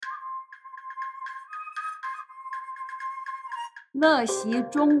乐习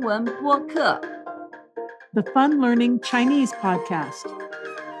中文播客 the Fun Learning Chinese podcast.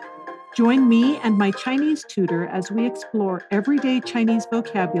 Join me and my Chinese tutor as we explore everyday Chinese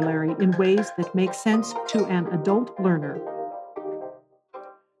vocabulary in ways that make sense to an adult learner.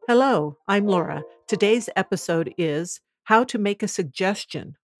 Hello, I'm Laura. Today's episode is How to Make a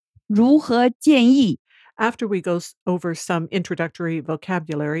Suggestion. 如何建议 After we go over some introductory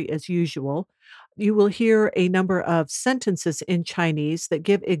vocabulary as usual, you will hear a number of sentences in Chinese that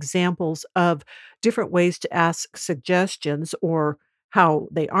give examples of different ways to ask suggestions or how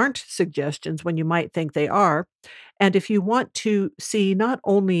they aren't suggestions when you might think they are. And if you want to see not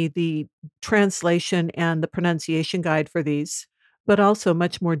only the translation and the pronunciation guide for these, but also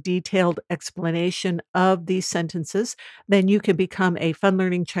much more detailed explanation of these sentences, then you can become a Fun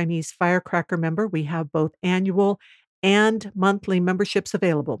Learning Chinese Firecracker member. We have both annual and monthly memberships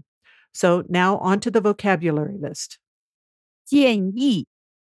available. So now on to the vocabulary list. 建议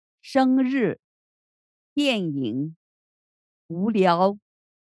生日电影无聊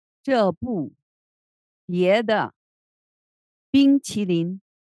这部别的冰淇淋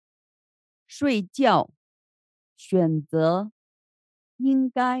睡觉选择应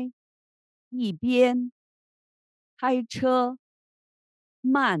该一边开车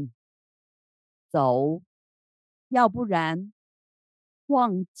慢走要不然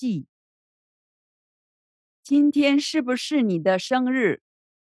忘记今天是不是你的生日？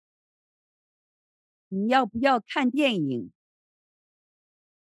你要不要看电影？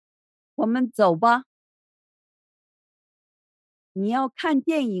我们走吧。你要看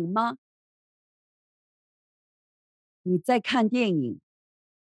电影吗？你在看电影。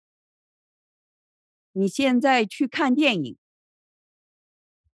你现在去看电影。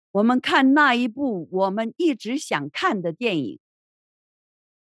我们看那一部我们一直想看的电影。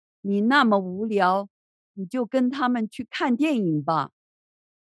你那么无聊，你就跟他们去看电影吧。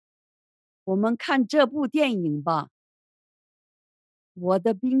我们看这部电影吧。我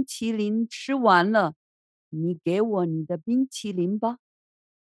的冰淇淋吃完了，你给我你的冰淇淋吧。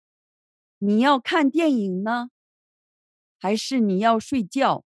你要看电影呢，还是你要睡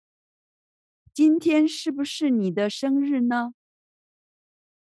觉？今天是不是你的生日呢？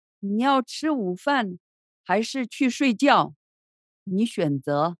你要吃午饭，还是去睡觉？你选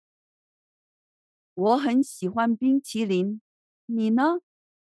择。我很喜欢冰淇淋，你呢？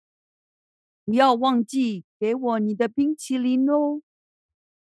不要忘记给我你的冰淇淋哦。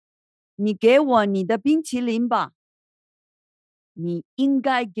你给我你的冰淇淋吧。你应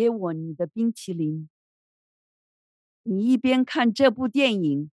该给我你的冰淇淋。你一边看这部电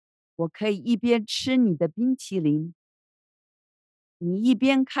影，我可以一边吃你的冰淇淋。你一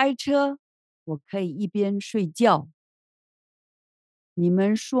边开车，我可以一边睡觉。你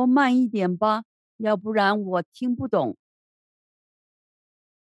们说慢一点吧，要不然我听不懂。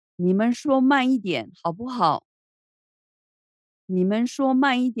你们说慢一点好不好？你们说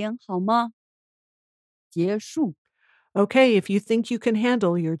慢一点好吗？结束。 Okay, if you think you can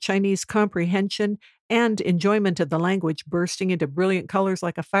handle your Chinese comprehension and enjoyment of the language bursting into brilliant colors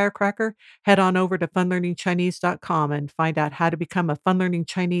like a firecracker, head on over to funlearningchinese.com and find out how to become a Fun Learning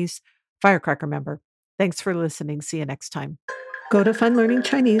Chinese Firecracker member. Thanks for listening. See you next time. Go to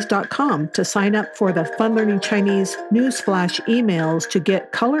funlearningchinese.com to sign up for the Fun Learning Chinese newsflash emails to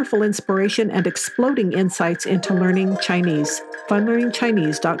get colorful inspiration and exploding insights into learning Chinese.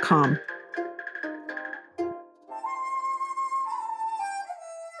 funlearningchinese.com.